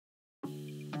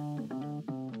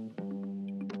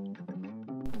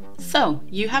So,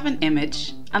 you have an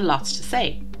image and lots to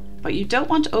say, but you don't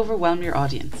want to overwhelm your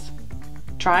audience.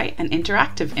 Try an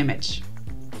interactive image.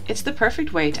 It's the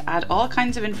perfect way to add all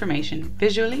kinds of information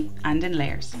visually and in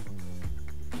layers.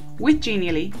 With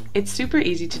Genially, it's super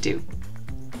easy to do.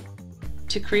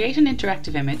 To create an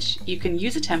interactive image, you can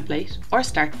use a template or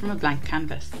start from a blank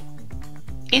canvas.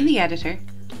 In the editor,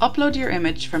 upload your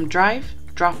image from Drive,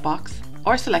 Dropbox,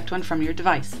 or select one from your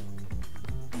device.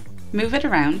 Move it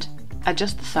around,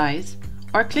 adjust the size,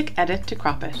 or click Edit to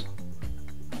crop it.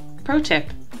 Pro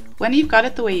tip: when you've got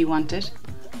it the way you want it,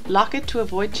 lock it to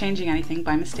avoid changing anything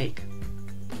by mistake.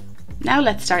 Now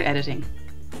let's start editing.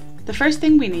 The first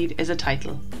thing we need is a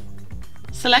title.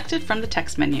 Select it from the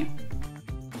text menu.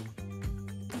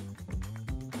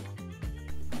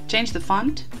 Change the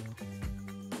font,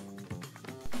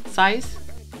 size,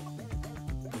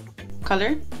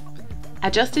 color,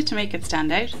 adjust it to make it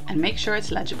stand out and make sure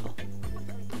it's legible.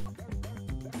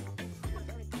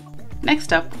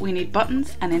 Next up, we need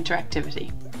buttons and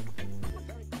interactivity.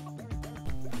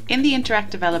 In the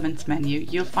Interactive Elements menu,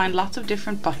 you'll find lots of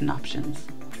different button options.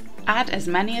 Add as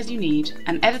many as you need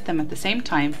and edit them at the same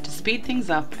time to speed things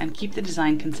up and keep the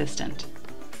design consistent.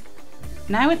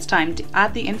 Now it's time to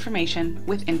add the information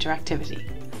with interactivity.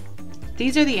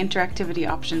 These are the interactivity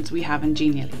options we have in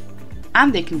Genially,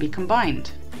 and they can be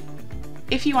combined.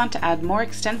 If you want to add more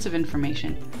extensive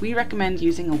information, we recommend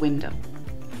using a window.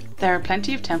 There are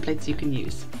plenty of templates you can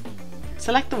use.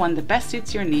 Select the one that best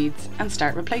suits your needs and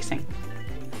start replacing.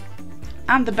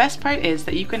 And the best part is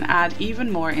that you can add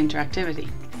even more interactivity.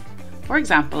 For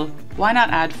example, why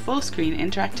not add full screen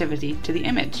interactivity to the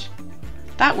image?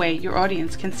 That way your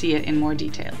audience can see it in more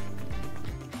detail.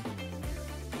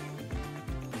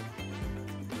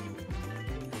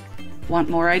 Want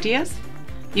more ideas?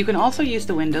 You can also use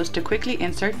the windows to quickly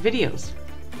insert videos.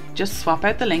 Just swap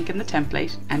out the link in the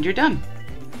template and you're done.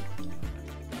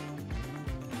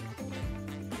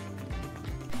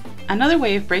 Another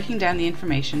way of breaking down the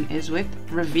information is with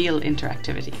reveal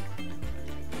interactivity.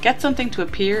 Get something to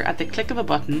appear at the click of a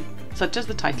button, such as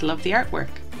the title of the artwork.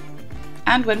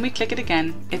 And when we click it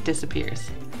again, it disappears.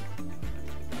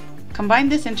 Combine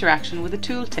this interaction with a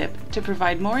tooltip to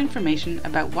provide more information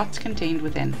about what's contained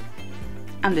within.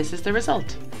 And this is the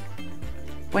result.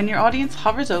 When your audience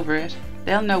hovers over it,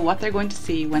 they'll know what they're going to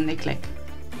see when they click.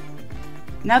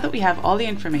 Now that we have all the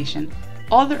information,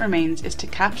 all that remains is to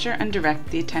capture and direct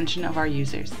the attention of our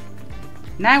users.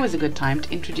 Now is a good time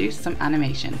to introduce some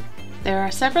animation. There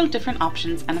are several different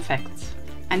options and effects,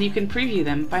 and you can preview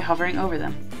them by hovering over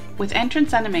them. With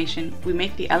entrance animation, we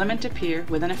make the element appear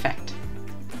with an effect.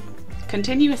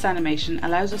 Continuous animation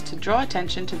allows us to draw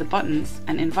attention to the buttons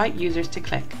and invite users to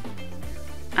click.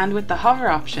 And with the hover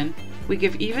option, we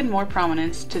give even more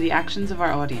prominence to the actions of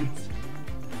our audience.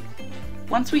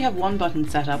 Once we have one button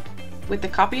set up, with the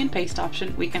copy and paste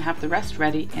option, we can have the rest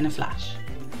ready in a flash.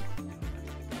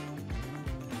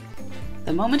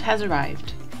 The moment has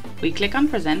arrived. We click on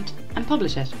Present and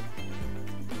publish it.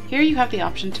 Here you have the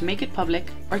option to make it public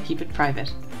or keep it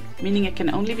private, meaning it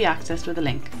can only be accessed with a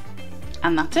link.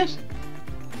 And that's it!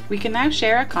 We can now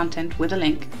share our content with a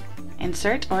link,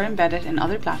 insert or embed it in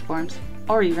other platforms,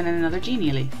 or even in another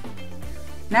Genially.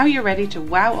 Now you're ready to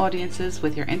wow audiences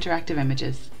with your interactive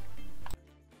images.